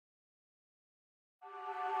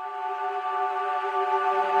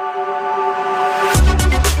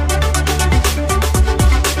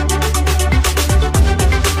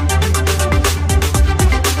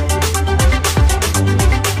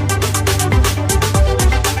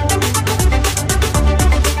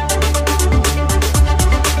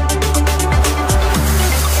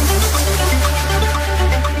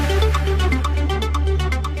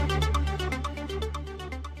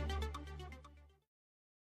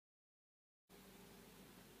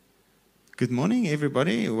Good morning,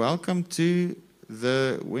 everybody. Welcome to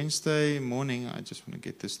the Wednesday morning. I just want to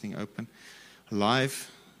get this thing open. Live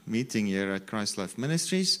meeting here at Christ Life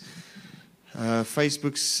Ministries.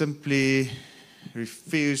 Facebook simply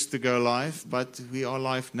refused to go live, but we are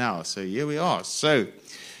live now. So here we are. So,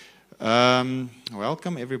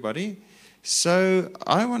 welcome, everybody. So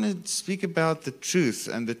I want to speak about the truth,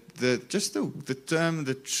 and the term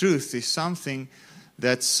 "the truth" is something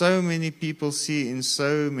that so many people see in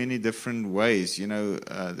so many different ways. You know,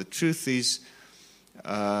 the truth is,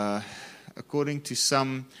 according to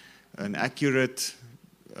some, an accurate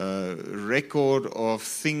record of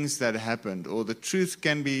things that happened, or the truth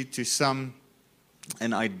can be to some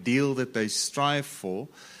an ideal that they strive for.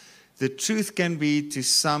 The truth can be to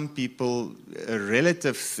some people a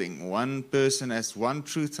relative thing. One person has one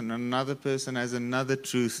truth and another person has another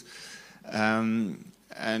truth.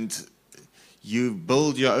 And you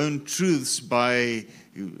build your own truths by,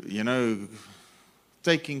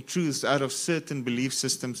 taking truths out of certain belief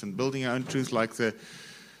systems and building your own truth like the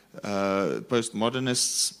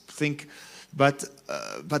postmodernists think. But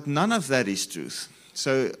none of that is truth.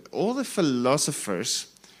 So all the philosophers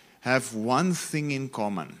have one thing in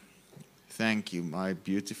common. Thank you, my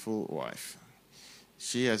beautiful wife.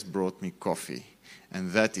 She has brought me coffee,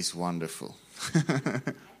 and that is wonderful.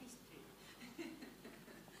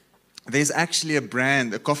 There's actually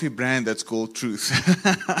a coffee brand that's called Truth.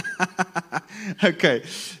 Okay,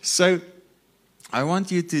 so I want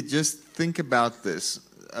you to just think about this.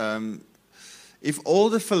 If all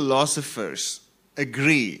the philosophers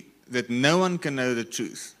agree that no one can know the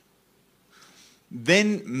truth,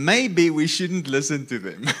 then maybe we shouldn't listen to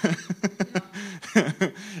them.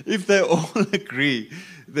 If they all agree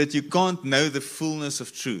that you can't know the fullness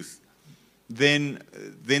of truth, then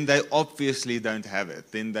they obviously don't have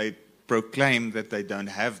it. Then they proclaim that they don't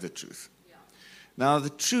have the truth. Yeah. Now, the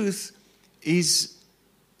truth is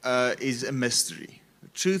a mystery. The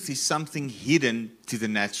truth is something hidden to the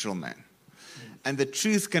natural man. And the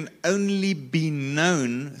truth can only be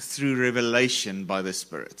known through revelation by the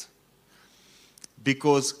Spirit.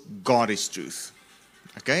 Because God is truth.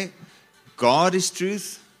 Okay? God is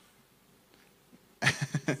truth.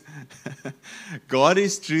 God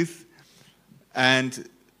is truth. And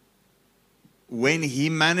when He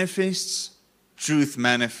manifests, truth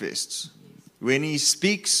manifests. When He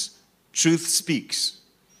speaks, truth speaks.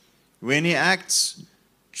 When He acts,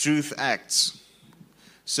 truth acts.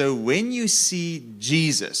 So when you see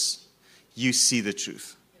Jesus, you see the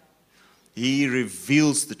truth. He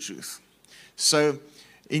reveals the truth. So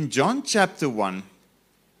in John chapter 1,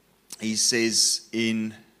 He says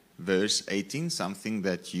in verse 18, something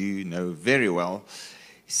that you know very well.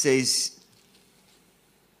 He says,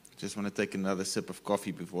 just want to take another sip of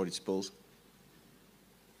coffee before it spills.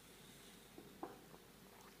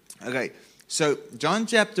 Okay, so John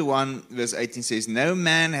chapter 1, verse 18 says, "No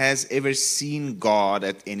man has ever seen God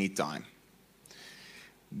at any time.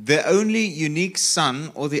 The only unique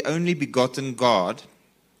Son, or the only begotten God,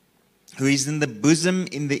 who is in the bosom,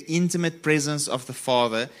 in the intimate presence of the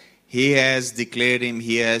Father, He has declared Him,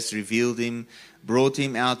 He has revealed Him, brought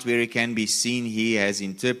Him out where He can be seen, He has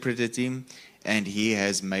interpreted Him, and He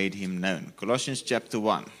has made Him known." Colossians chapter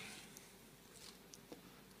 1.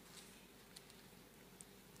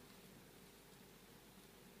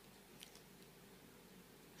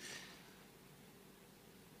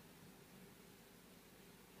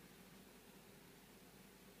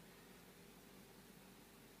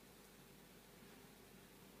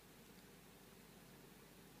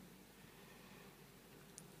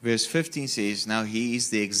 Verse 15 says, "Now He is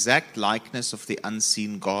the exact likeness of the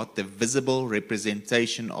unseen God, the visible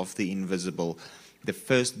representation of the invisible, the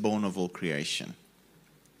firstborn of all creation.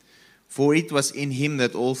 For it was in Him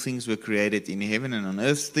that all things were created, in heaven and on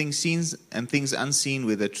earth, things seen and things unseen,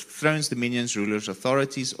 whether thrones, dominions, rulers,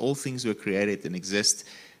 authorities, all things were created and exist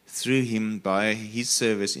through Him, by His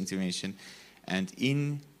service, intervention, and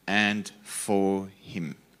in and for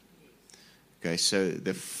Him." Okay, so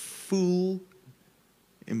the full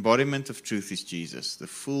embodiment of truth is Jesus. The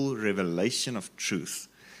full revelation of truth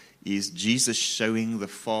is Jesus showing the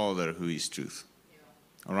Father who is truth.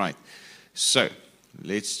 Yeah. All right. So,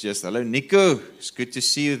 hello Nico. It's good to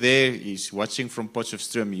see you there. He's watching from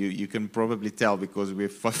Potchefstroom. You can probably tell because we're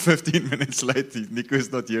 15 minutes late. Nico is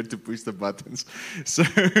not here to push the buttons. So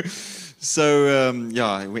every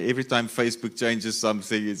time Facebook changes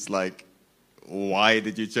something, it's like, why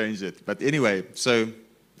did you change it? But anyway, so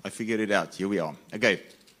I figured it out. Here we are. Okay.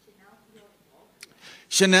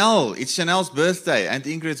 Chanel. It's Chanel's birthday and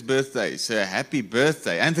Ingrid's birthday. So happy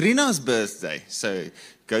birthday. And Rina's birthday. So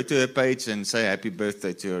go to her page and say happy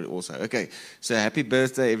birthday to her also. Okay, so happy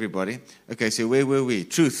birthday, everybody. Okay, so where were we?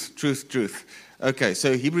 Truth, truth, truth. Okay,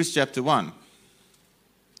 so Hebrews chapter 1.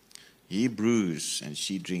 He brews and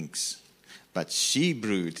she drinks, but she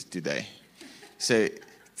brewed today. So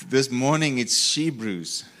this morning it's she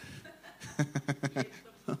brews.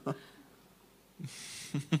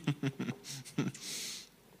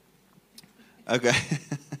 Okay.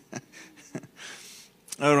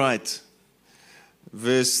 All right.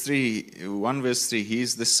 Verse 3, 1 verse 3, he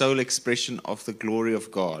is the sole expression of the glory of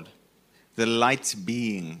God, the light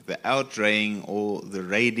being, the outraying or the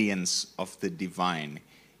radiance of the divine.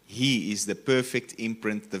 He is the perfect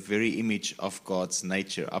imprint, the very image of God's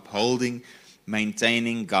nature, upholding,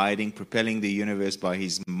 maintaining, guiding, propelling the universe by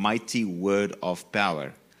his mighty word of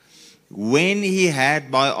power. When he had,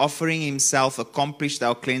 by offering himself, accomplished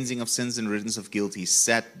our cleansing of sins and riddance of guilt, he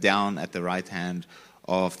sat down at the right hand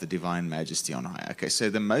of the divine majesty on high. Okay, so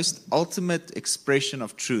the most ultimate expression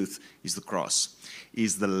of truth is the cross,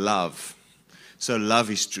 is the love. So love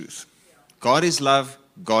is truth. God is love,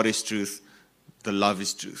 God is truth, the love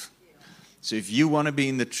is truth. So if you want to be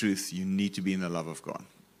in the truth, you need to be in the love of God.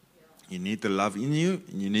 You need the love in you,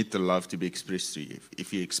 and you need the love to be expressed through you.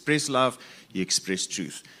 If you express love, you express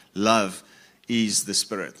truth. Love is the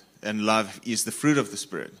Spirit, and love is the fruit of the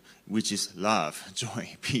Spirit, which is love,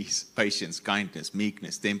 joy, peace, patience, kindness,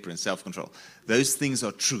 meekness, temperance, self-control. Those things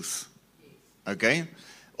are truth. Okay?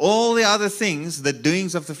 All the other things, the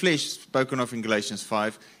doings of the flesh, spoken of in Galatians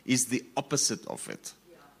 5, is the opposite of it.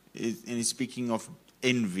 And it's speaking of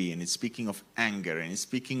envy, and it's speaking of anger, and it's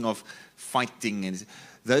speaking of fighting, and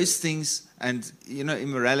those things, and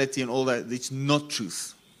immorality and all that, it's not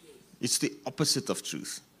truth. It's the opposite of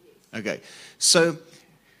truth. Okay, so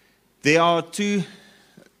there are two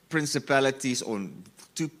principalities, or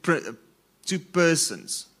two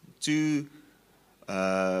persons, two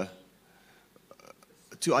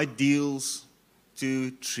ideals,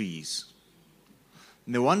 two trees.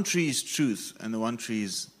 And the one tree is truth, and the one tree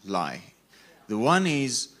is lie. The one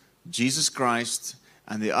is Jesus Christ,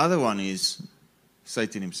 and the other one is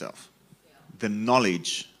Satan himself. The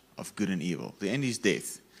knowledge of good and evil. The end is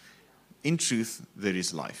death. In truth, there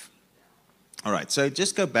is life. All right, so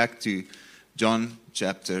just go back to John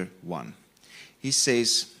chapter 1. He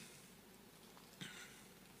says,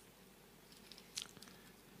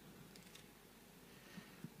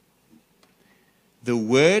 the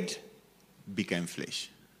Word became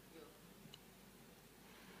flesh.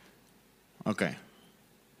 Okay.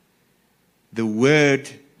 The Word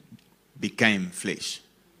became flesh.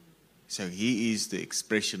 So he is the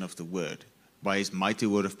expression of the Word. By his mighty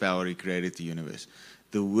word of power, he created the universe.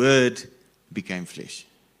 The Word became flesh.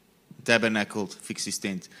 Tabernacled, fixed his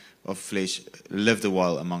tent of flesh, lived a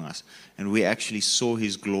while among us. And we actually saw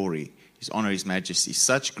his glory, his honor, his majesty.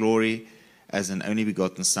 Such glory as an only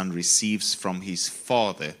begotten Son receives from his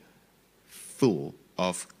Father, full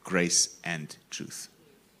of grace and truth.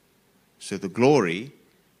 So the glory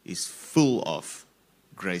is full of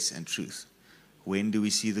grace and truth. When do we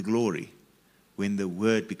see the glory? When the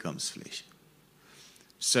Word becomes flesh.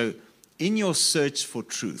 So in your search for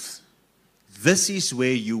truth, this is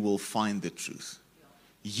where you will find the truth.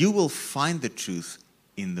 You will find the truth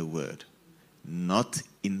in the Word, not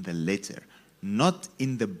in the letter, not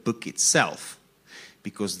in the book itself,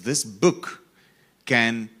 because this book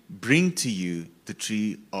can bring to you the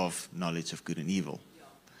tree of knowledge of good and evil.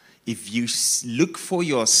 If you look for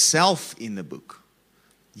yourself in the book,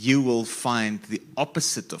 you will find the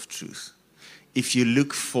opposite of truth. If you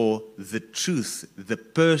look for the truth, the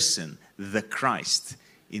person, the Christ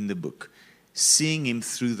in the book, seeing him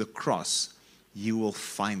through the cross, you will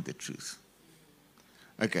find the truth.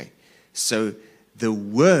 Okay, so the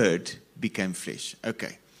Word became flesh.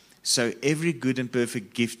 Okay, so every good and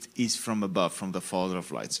perfect gift is from above, from the Father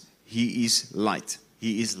of lights. He is light.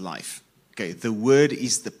 He is life. Okay, the Word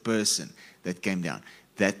is the person that came down,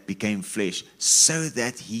 that became flesh, so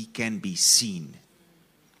that he can be seen.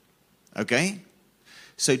 Okay?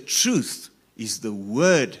 So truth is the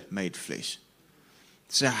Word made flesh.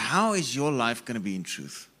 So how is your life going to be in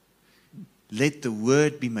truth? Let the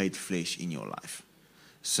Word be made flesh in your life.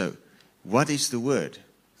 So, what is the Word?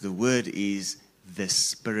 The Word is the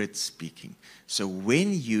Spirit speaking. So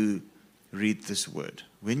when you read this Word,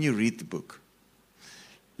 when you read the book,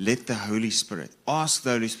 let the Holy Spirit, ask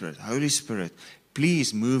the Holy Spirit,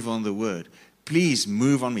 please move on the Word. Please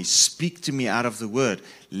move on me. Speak to me out of the Word.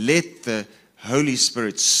 Let the Holy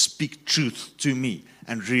Spirit speak truth to me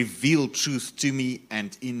and reveal truth to me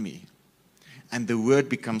and in me. And the Word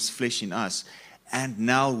becomes flesh in us. And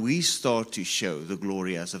now we start to show the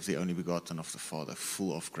glory as of the only begotten of the Father,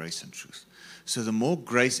 full of grace and truth. So the more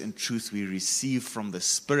grace and truth we receive from the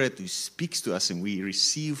Spirit who speaks to us, and we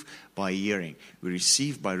receive by hearing, we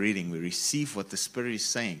receive by reading, we receive what the Spirit is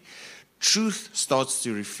saying, truth starts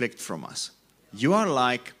to reflect from us. You are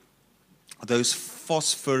like those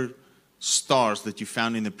phosphor stars that you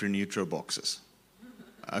found in the pre-neutral boxes.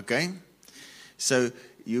 Okay? So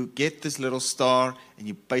you get this little star and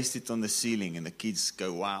you paste it on the ceiling and the kids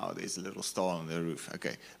go, wow, there's a little star on the roof.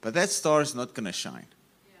 Okay. But that star is not going to shine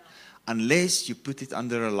unless you put it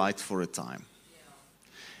under a light for a time.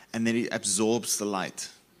 And then it absorbs the light.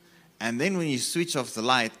 And then when you switch off the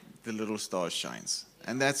light, the little star shines.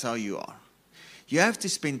 And that's how you are. You have to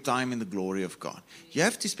spend time in the glory of God. You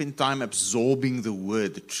have to spend time absorbing the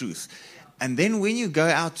word, the truth. And then when you go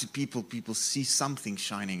out to people, people see something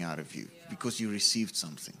shining out of you because you received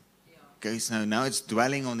something. Okay, so now it's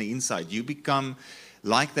dwelling on the inside. You become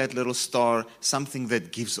like that little star, something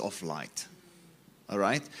that gives off light. All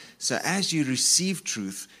right? So as you receive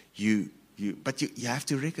truth, you have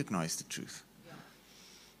to recognize the truth.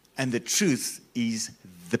 And the truth is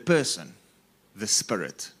the person, the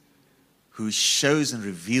Spirit, who shows and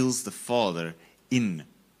reveals the Father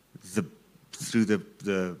through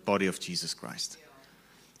the body of Jesus Christ.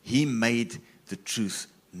 He made the truth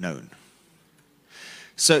known.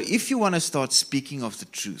 So if you want to start speaking of the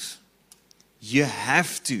truth, you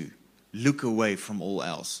have to look away from all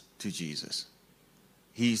else to Jesus.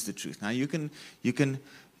 He's the truth. Now you can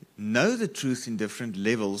know the truth in different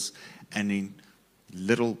levels and in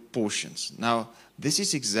little portions. Now this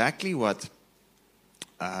is exactly what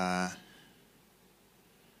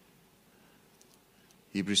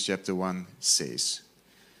Hebrews chapter 1 says.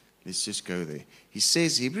 Let's just go there. He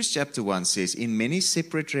says, Hebrews chapter 1 says, in many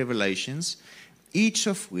separate revelations, each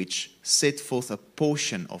of which set forth a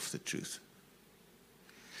portion of the truth.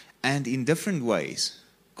 And in different ways,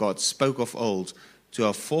 God spoke of old to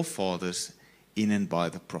our forefathers in and by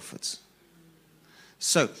the prophets.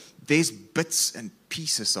 So there's bits and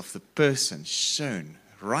pieces of the person shown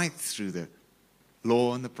right through the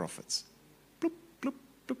law and the prophets. Bloop, bloop,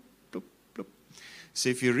 bloop, bloop, bloop. So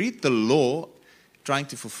if you read the law, trying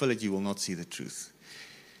to fulfill it, you will not see the truth.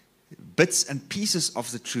 Bits and pieces of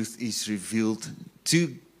the truth is revealed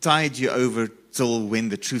to tide you over till when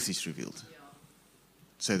the truth is revealed.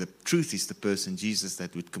 So the truth is the person, Jesus,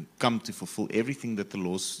 that would come to fulfill everything that the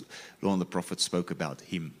law and the prophets spoke about,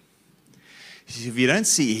 him. If you don't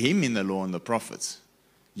see him in the law and the prophets,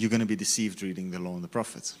 you're going to be deceived reading the law and the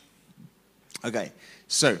prophets. Okay,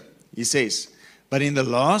 so he says, but in the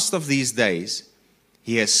last of these days,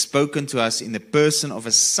 he has spoken to us in the person of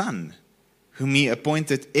a Son, whom he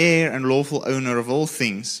appointed heir and lawful owner of all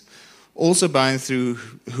things, also by and through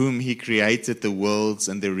whom he created the worlds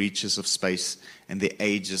and the reaches of space and the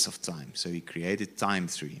ages of time. So he created time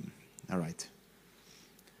through him. All right.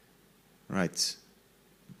 Right.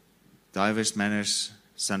 Diverse manners,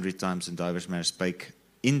 sundry times, and diverse manners spake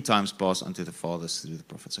in times past unto the fathers through the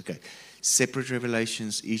prophets. Okay. Separate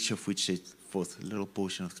revelations, each of which set forth a little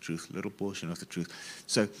portion of the truth, a little portion of the truth.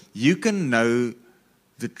 So you can know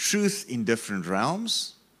the truth in different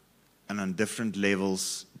realms and on different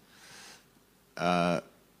levels. And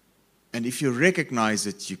if you recognize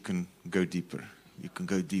it, you can go deeper. You can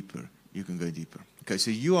go deeper. You can go deeper. Okay,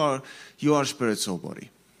 so you are spirit, soul, body.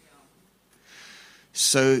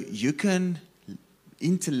 So you can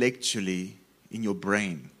intellectually, in your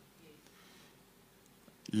brain,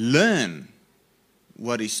 learn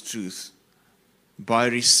what is truth by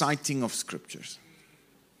reciting of scriptures.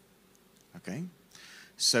 Okay?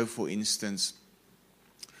 So, for instance,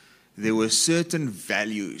 there were certain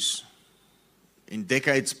values in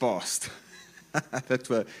decades past that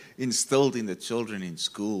were instilled in the children in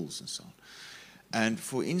schools and so on. And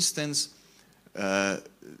for instance, a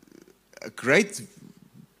great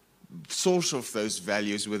source of those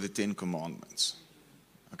values were the 10 Commandments.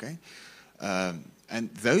 Okay? And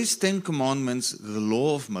those 10 Commandments, the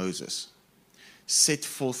law of Moses, set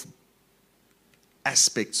forth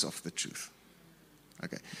aspects of the truth.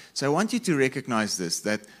 Okay. So I want you to recognize this,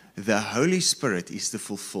 that the Holy Spirit is the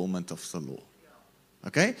fulfillment of the law.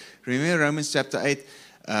 Okay? Remember Romans chapter 8,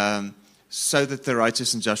 so that the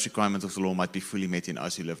righteous and just requirement of the law might be fully met in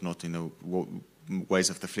us who live not in the ways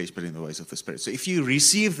of the flesh, but in the ways of the Spirit. So if you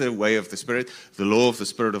receive the way of the Spirit, the law of the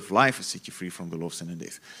Spirit of life will set you free from the law of sin and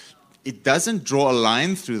death. It doesn't draw a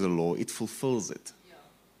line through the law, it fulfills it.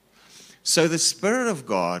 So the Spirit of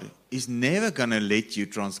God is never going to let you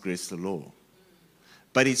transgress the law.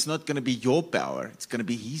 But it's not going to be your power, it's going to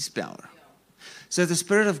be His power. So the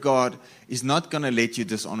Spirit of God is not going to let you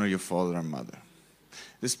dishonor your father and mother.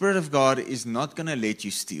 The Spirit of God is not going to let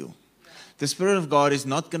you steal. The Spirit of God is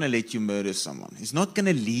not going to let you murder someone. He's not going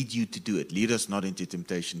to lead you to do it. Lead us not into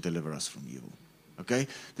temptation, deliver us from evil. Okay?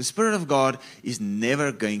 The Spirit of God is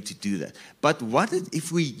never going to do that. But what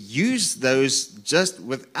if we use those just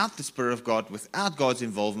without the Spirit of God, without God's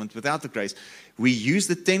involvement, without the grace, we use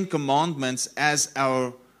the 10 Commandments as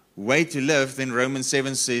our way to live, then Romans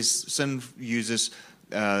 7 says sin uses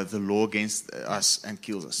the law against us and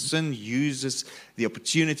kills us. Sin uses the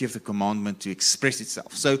opportunity of the commandment to express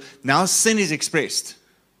itself. So now sin is expressed.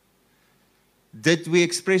 Did we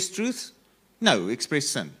express truth? No, we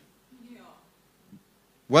expressed sin. Yeah.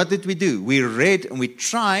 What did we do? We read and we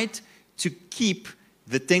tried to keep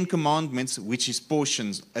the 10 Commandments, which is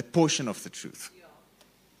a portion of the truth. Yeah.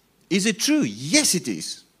 Is it true? Yes, it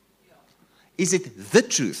is. Yeah. Is it the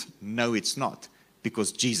truth? No, it's not,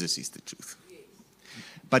 because Jesus is the truth.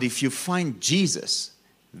 But if you find Jesus,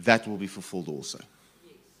 that will be fulfilled also.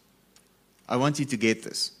 Yes. I want you to get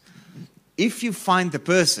this. If you find the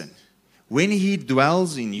person, when he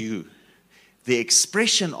dwells in you, the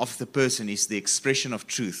expression of the person is the expression of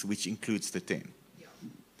truth, which includes the 10. Yeah.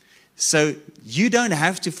 So you don't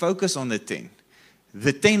have to focus on the 10.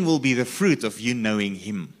 The 10 will be the fruit of you knowing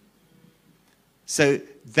him. So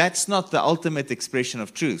that's not the ultimate expression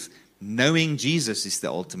of truth. Knowing Jesus is the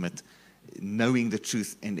ultimate. Knowing the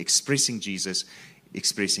truth and expressing Jesus,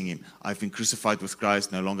 expressing him. I've been crucified with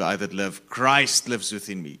Christ, no longer I that live. Christ lives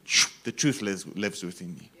within me. The truth lives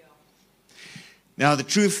within me. Yeah. Now the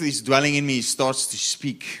truth is dwelling in me. He starts to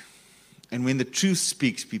speak. And when the truth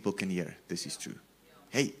speaks, people can hear. This is true.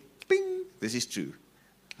 Yeah. Hey, bing, this is true.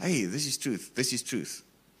 Hey, this is truth. This is truth.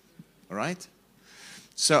 All right?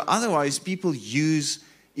 So otherwise, people use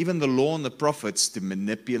even the law and the prophets to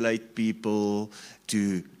manipulate people,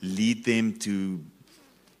 to lead them to,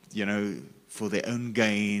 for their own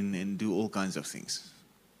gain and do all kinds of things.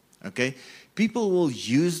 Okay? People will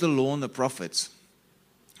use the law and the prophets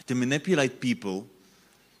to manipulate people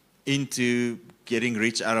into getting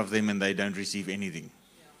rich out of them, and they don't receive anything.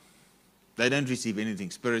 Yeah. They don't receive anything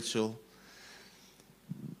spiritual.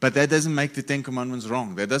 But that doesn't make the 10 Commandments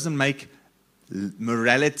wrong. That doesn't make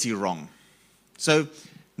morality wrong. So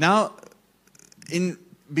now,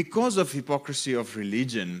 because of hypocrisy of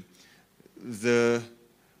religion, the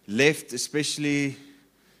left, especially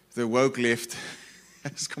the woke left,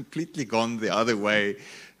 has completely gone the other way,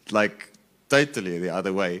 like totally the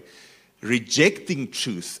other way, rejecting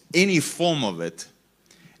truth, any form of it,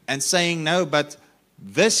 and saying, no, but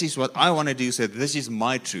this is what I want to do, so this is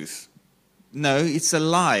my truth. No, it's a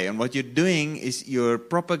lie, and what you're doing is you're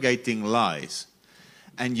propagating lies.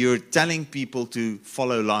 And you're telling people to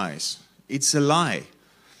follow lies. It's a lie.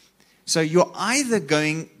 So you're either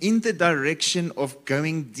going in the direction of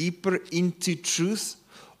going deeper into truth,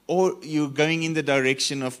 or you're going in the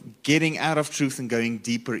direction of getting out of truth and going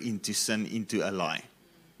deeper into sin, into a lie.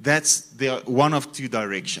 That's one of two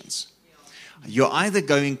directions. You're either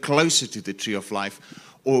going closer to the tree of life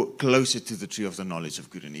or closer to the tree of the knowledge of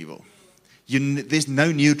good and evil. There's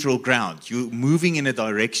no neutral ground. You're moving in a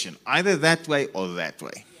direction, either that way or that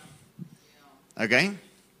way. Okay?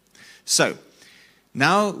 So,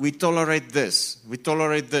 now we tolerate this. We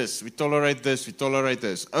tolerate this. We tolerate this. We tolerate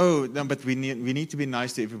this. Oh, no, but we need to be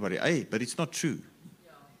nice to everybody. Hey, but it's not true.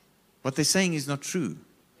 What they're saying is not true.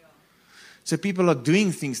 So people are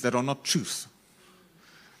doing things that are not truth.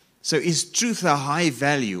 So is truth a high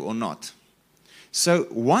value or not? So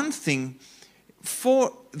one thing,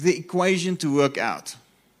 for the equation to work out,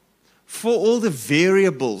 for all the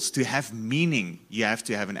variables to have meaning, you have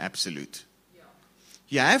to have an absolute. Yeah.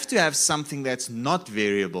 You have to have something that's not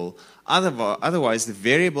variable. Otherwise, the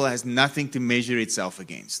variable has nothing to measure itself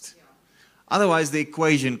against. Yeah. Otherwise, the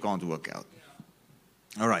equation can't work out.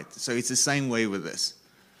 Yeah. All right, so it's the same way with this.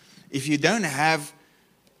 If you don't have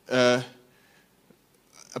a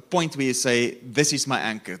point where you say, this is my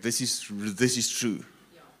anchor, this is true.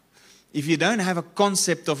 If you don't have a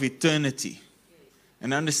concept of eternity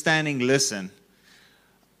and understanding, listen,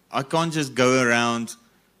 I can't just go around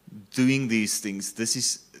doing these things. This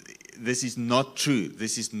is not true.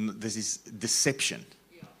 This is deception.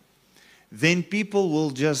 Yeah. Then people will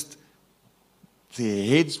just, their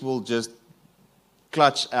heads will just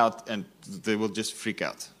clutch out and they will just freak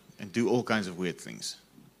out and do all kinds of weird things.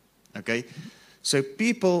 Okay? So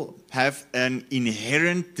people have an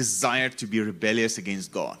inherent desire to be rebellious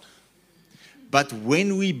against God. But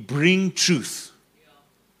when we bring truth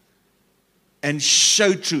and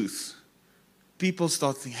show truth, people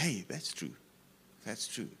start thinking, hey, that's true. That's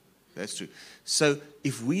true. That's true. So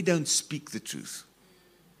if we don't speak the truth,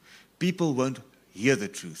 people won't hear the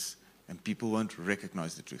truth. and people won't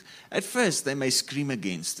recognize the truth. At first, they may scream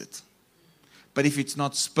against it. But if it's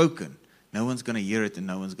not spoken, no one's going to hear it and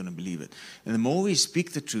no one's going to believe it. And the more we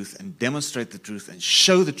speak the truth and demonstrate the truth and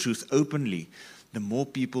show the truth openly, the more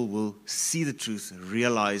people will see the truth and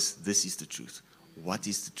realize this is the truth. What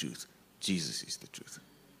is the truth? Jesus is the truth.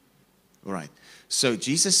 All right. So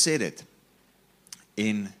Jesus said it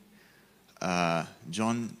in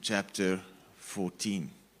John chapter 14,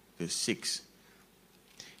 verse 6.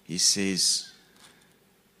 He says,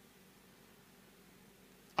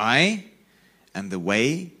 I am the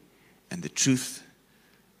way and the truth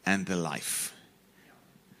and the life.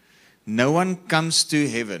 No one comes to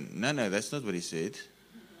heaven. No, that's not what he said.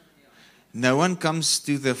 No one comes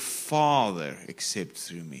to the Father except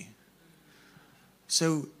through me.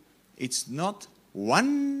 So it's not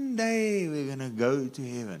one day we're going to go to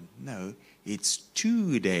heaven. No, it's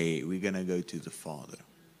today we're going to go to the Father.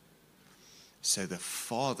 So the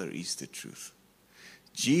Father is the truth.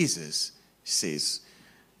 Jesus says,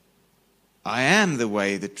 I am the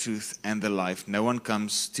way, the truth, and the life. No one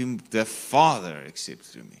comes to the Father except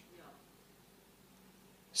through me.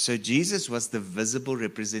 So Jesus was the visible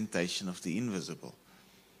representation of the invisible.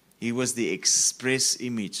 He was the express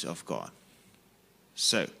image of God.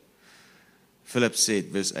 So, Philip said,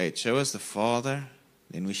 verse 8, show us the Father,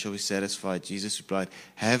 then we shall be satisfied. Jesus replied,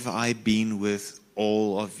 have I been with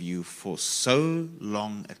all of you for so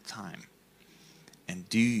long a time? And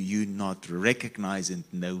do you not recognize and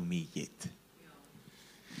know me yet?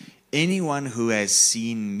 Anyone who has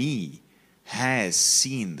seen me has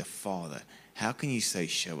seen the Father. How can you say,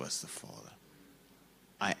 show us the Father?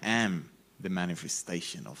 I am the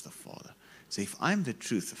manifestation of the Father. So if I'm the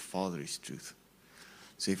truth, the Father is truth.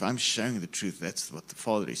 So if I'm showing the truth, that's what the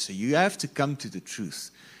Father is. So you have to come to the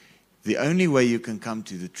truth. The only way you can come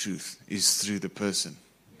to the truth is through the person,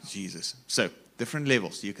 Jesus. So, different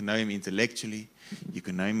levels. You can know him intellectually. You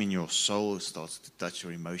can know him in your soul. It starts to touch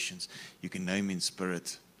your emotions. You can know him in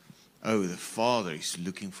spirit. Oh, the Father is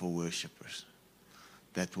looking for worshipers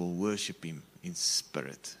that will worship him in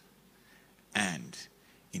spirit and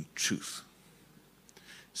in truth.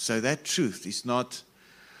 So that truth is not,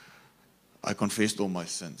 I confessed all my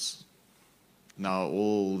sins. Now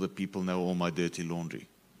all the people know all my dirty laundry.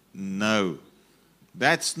 No,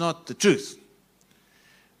 that's not the truth.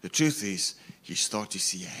 The truth is, you start to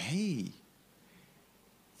see, hey,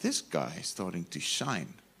 this guy is starting to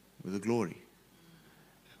shine with the glory.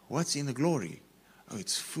 What's in the glory? Oh,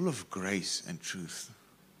 it's full of grace and truth.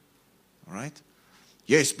 All right?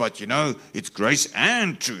 Yes, but it's grace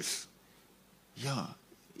and truth. Yeah,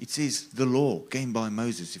 it says the law came by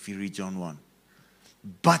Moses, if you read John 1.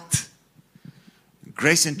 But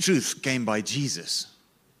grace and truth came by Jesus.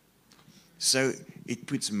 So it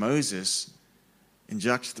puts Moses in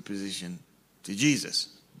juxtaposition to Jesus.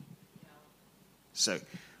 So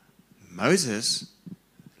Moses,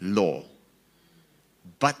 law,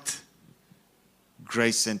 but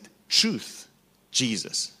grace and truth,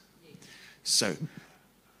 Jesus. So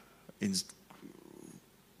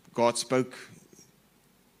God spoke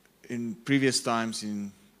in previous times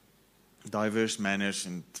in diverse manners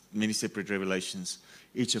and many separate revelations,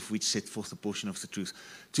 each of which set forth a portion of the truth.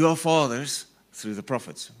 To our fathers, through the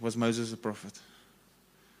prophets. Was Moses a prophet?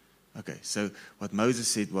 Okay, so what Moses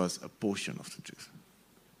said was a portion of the truth.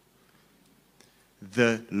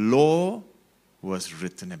 The law was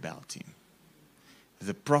written about him.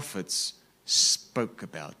 The prophets spoke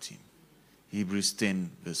about him. Hebrews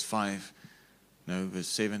 10, verse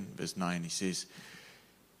 7, verse 9, he says,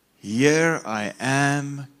 here I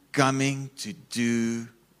am coming to do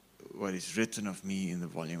what is written of me in the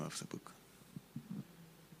volume of the book.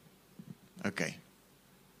 Okay.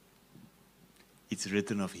 It's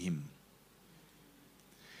written of him.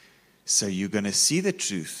 So you're going to see the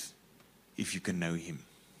truth if you can know him.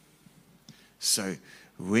 So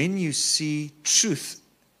when you see truth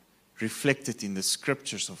reflected in the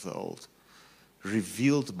scriptures of the old,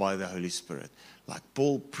 revealed by the Holy Spirit, like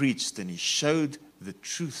Paul preached and he showed the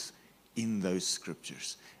truth in those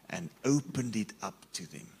scriptures and opened it up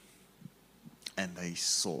to them. And they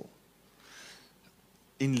saw.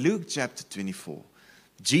 In Luke chapter 24,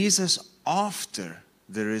 Jesus, after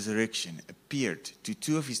the resurrection, appeared to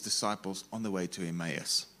two of his disciples on the way to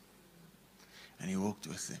Emmaus. And he walked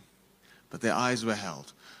with them. But their eyes were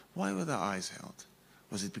held. Why were their eyes held?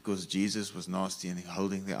 Was it because Jesus was nasty and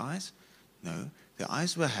holding their eyes? No, their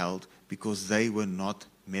eyes were held because they were not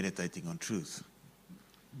meditating on truth.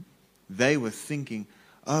 They were thinking,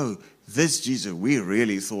 oh, this Jesus, we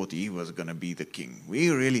really thought he was going to be the king. We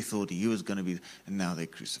really thought he was going to be, and now they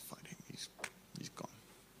crucified him. He's gone.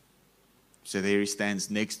 So there he stands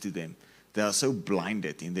next to them, They are so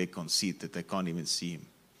blinded in their conceit that they can't even see him.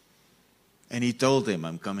 And he told them,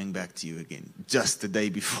 I'm coming back to you again, just the day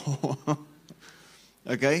before.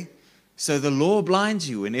 Okay? So the law blinds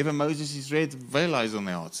you. Whenever Moses is read, veil lies on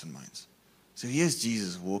their hearts and minds. So here's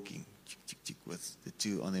Jesus walking with the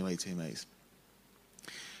two on their way to Emmaus.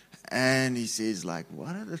 And he says, like,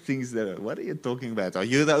 what are the things what are you talking about? Are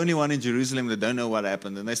you the only one in Jerusalem that don't know what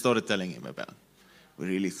happened? And they started telling him about. We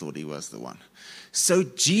really thought he was the one. So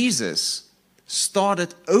Jesus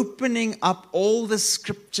started opening up all the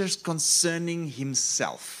scriptures concerning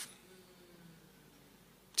himself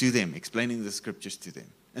to them, explaining the scriptures to them.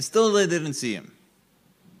 And still they didn't see him.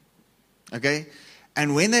 Okay?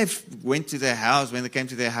 And when they went to their house, when they came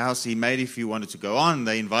to their house, he made, if he wanted to go on,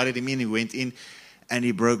 they invited him in, he went in, and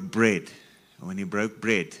he broke bread. And when he broke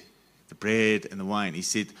bread, the bread and the wine, he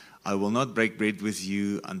said, I will not break bread with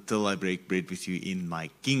you until I break bread with you in my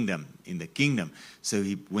kingdom, in the kingdom. So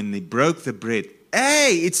when they broke the bread,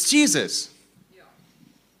 hey, it's Jesus. Yeah.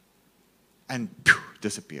 And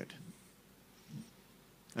disappeared.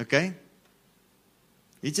 Okay?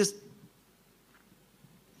 He just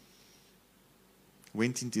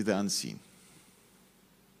went into the unseen.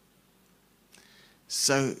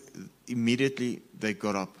 So immediately they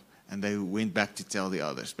got up and they went back to tell the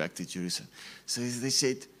others, back to Jerusalem. So they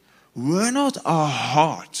said, were not our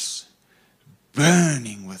hearts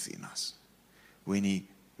burning within us when he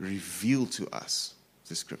revealed to us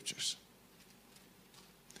the scriptures?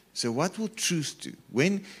 So what will truth do?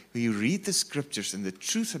 When we read the scriptures and the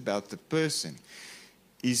truth about the person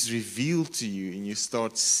is revealed to you and you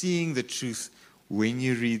start seeing the truth when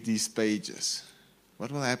you read these pages,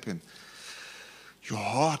 what will happen? Your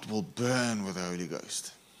heart will burn with the Holy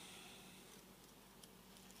Ghost.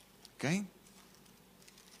 Okay?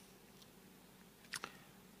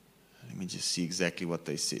 Let me just see exactly what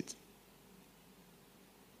they said.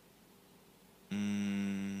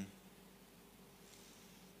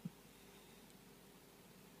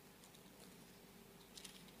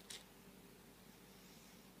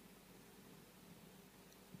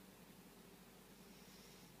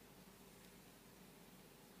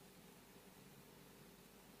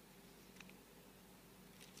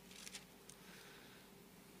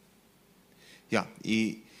 Yeah,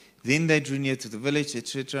 then they drew near to the village,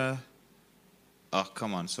 etc. Oh,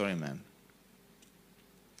 come on, sorry, man.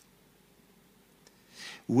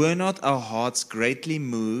 Were not our hearts greatly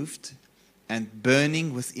moved and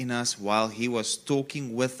burning within us while he was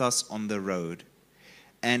talking with us on the road,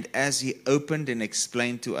 and as he opened and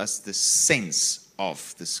explained to us the sense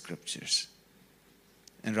of the scriptures?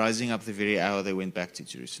 And rising up the very hour, they went back to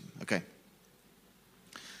Jerusalem. Okay.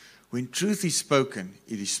 When truth is spoken,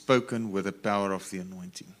 it is spoken with the power of the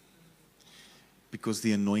anointing. Because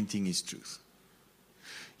the anointing is truth.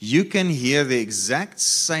 You can hear the exact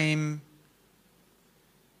same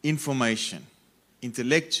information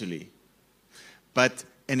intellectually,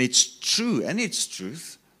 and it's true, and it's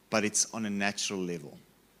truth, but it's on a natural level.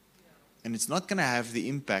 And it's not going to have the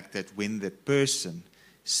impact that when the person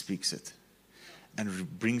speaks it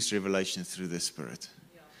and brings revelation through the Spirit.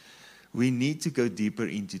 We need to go deeper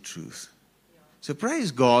into truth. So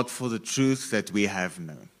praise God for the truth that we have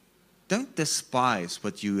known. Don't despise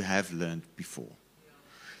what you have learned before.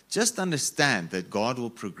 Just understand that God will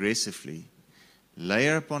progressively,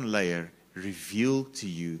 layer upon layer, reveal to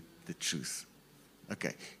you the truth.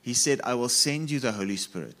 Okay. He said, I will send you the Holy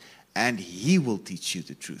Spirit, and He will teach you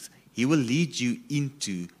the truth. He will lead you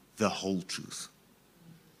into the whole truth.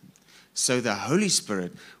 So the Holy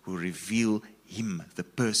Spirit will reveal Him, the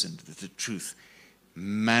person, the truth,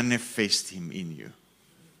 manifest Him in you.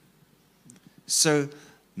 So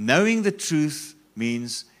knowing the truth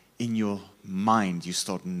means in your mind you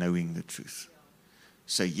start knowing the truth.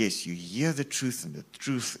 So yes, you hear the truth and the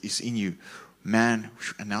truth is in you. Man,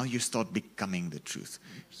 and now you start becoming the truth.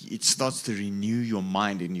 It starts to renew your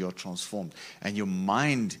mind and you're transformed. And your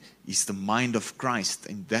mind is the mind of Christ,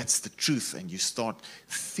 and that's the truth. And you start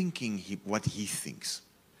thinking what He thinks.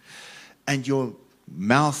 And your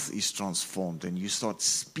mouth is transformed and you start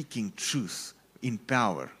speaking truth in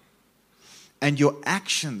power. And your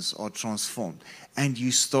actions are transformed and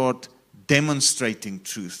you start demonstrating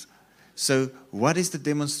truth. So what is the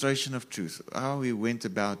demonstration of truth? How He went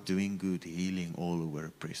about doing good, healing all who were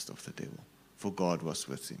oppressed of the devil, for God was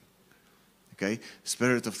with Him. Okay?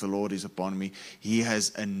 Spirit of the Lord is upon me. He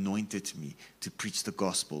has anointed me to preach the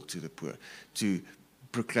gospel to the poor, to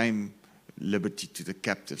proclaim liberty to the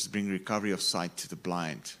captives, bring recovery of sight to the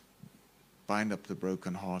blind, bind up the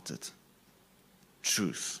brokenhearted.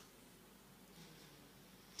 Truth.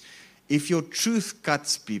 If your truth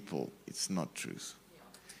cuts people, it's not truth.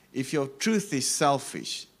 If your truth is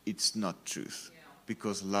selfish, it's not truth.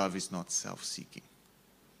 Because love is not self-seeking.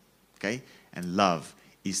 Okay? And love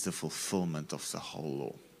is the fulfillment of the whole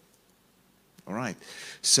law. All right?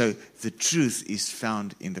 So the truth is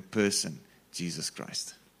found in the person, Jesus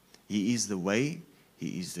Christ. He is the way,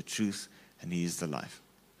 He is the truth, and He is the life.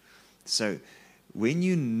 So when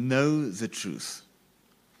you know the truth,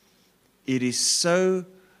 it is so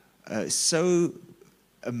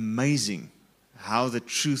amazing how the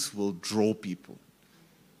truth will draw people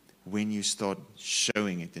when you start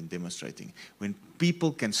showing it and demonstrating. When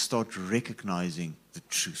people can start recognizing the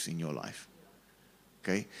truth in your life.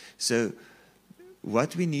 Okay? So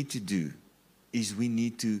what we need to do is we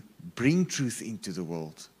need to bring truth into the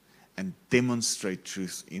world and demonstrate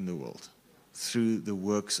truth in the world through the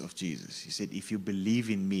works of Jesus. He said, if you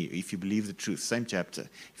believe in me, if you believe the truth, same chapter,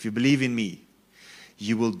 if you believe in me,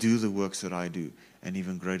 you will do the works that I do, and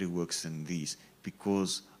even greater works than these,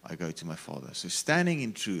 because I go to my Father. So standing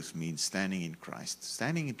in truth means standing in Christ.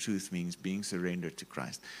 Standing in truth means being surrendered to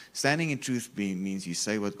Christ. Standing in truth means you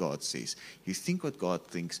say what God says. You think what God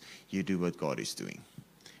thinks. You do what God is doing.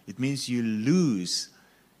 It means you lose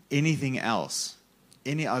anything else,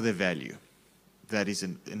 any other value that is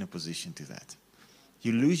in opposition to that.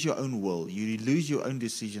 You lose your own will. You lose your own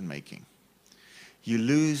decision making. You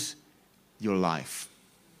lose your life.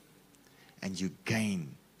 And you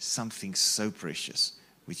gain something so precious,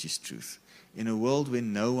 which is truth. In a world where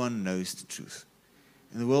no one knows the truth.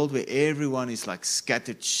 In a world where everyone is like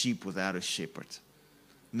scattered sheep without a shepherd.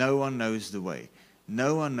 No one knows the way.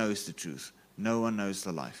 No one knows the truth. No one knows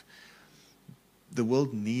the life. The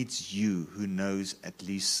world needs you who knows at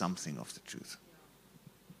least something of the truth.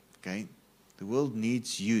 Okay? The world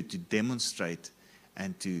needs you to demonstrate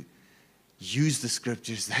and to use the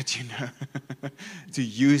scriptures that you know. To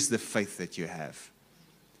use the faith that you have.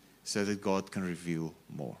 So that God can reveal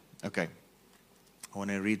more. Okay. I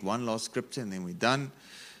want to read one last scripture and then we're done.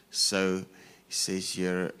 So he says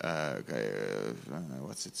here,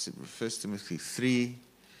 what's it? 1 Timothy 3.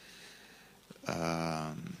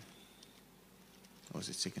 Or was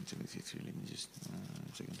it 2 Timothy 3? Let me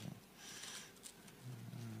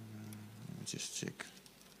just check.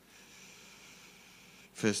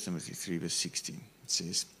 1 Timothy 3 verse 16. It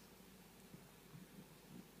says,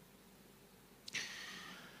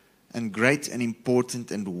 and great and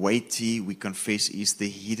important and weighty, we confess, is the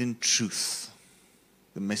hidden truth,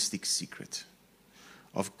 the mystic secret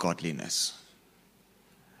of godliness.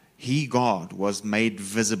 He, God, was made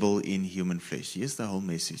visible in human flesh. Here's the whole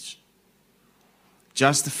message.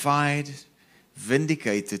 Justified,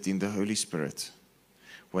 vindicated in the Holy Spirit,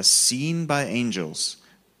 was seen by angels,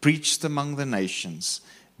 preached among the nations,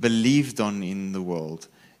 believed on in the world,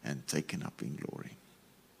 and taken up in glory.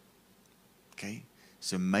 Okay?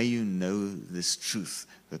 So may you know this truth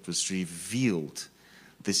that was revealed,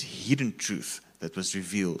 this hidden truth that was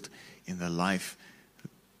revealed in the life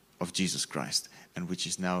of Jesus Christ, and which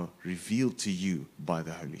is now revealed to you by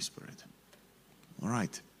the Holy Spirit. All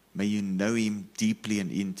right. May you know Him deeply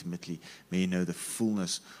and intimately. May you know the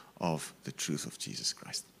fullness of the truth of Jesus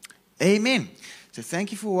Christ. Amen. So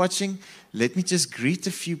thank you for watching. Let me just greet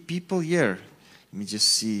a few people here. Let me just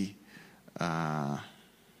see.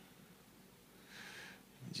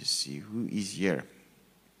 Just see who is here.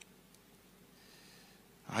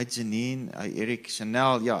 Hi Janine, hi Eric,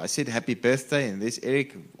 Chanel. Yeah, I said happy birthday, and there's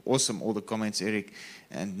Eric. Awesome, all the comments, Eric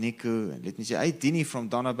and Nico. And let me say, hi Dini from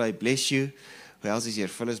Donna Bay, bless you. Who else is here?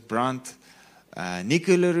 Phyllis Brandt,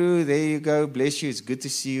 Nico Leroux. There you go, bless you. It's good to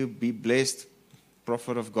see you. Be blessed,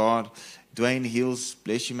 prophet of God. Dwayne Hills,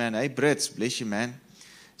 bless you, man. Hey Brits, bless you, man.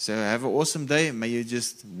 So have an awesome day. May you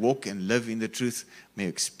just walk and live in the truth. May you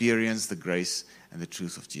experience the grace and the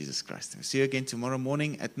truth of Jesus Christ. We'll see you again tomorrow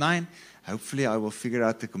morning at 9. Hopefully I will figure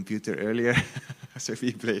out the computer earlier. So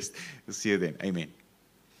be blessed. We'll see you then. Amen.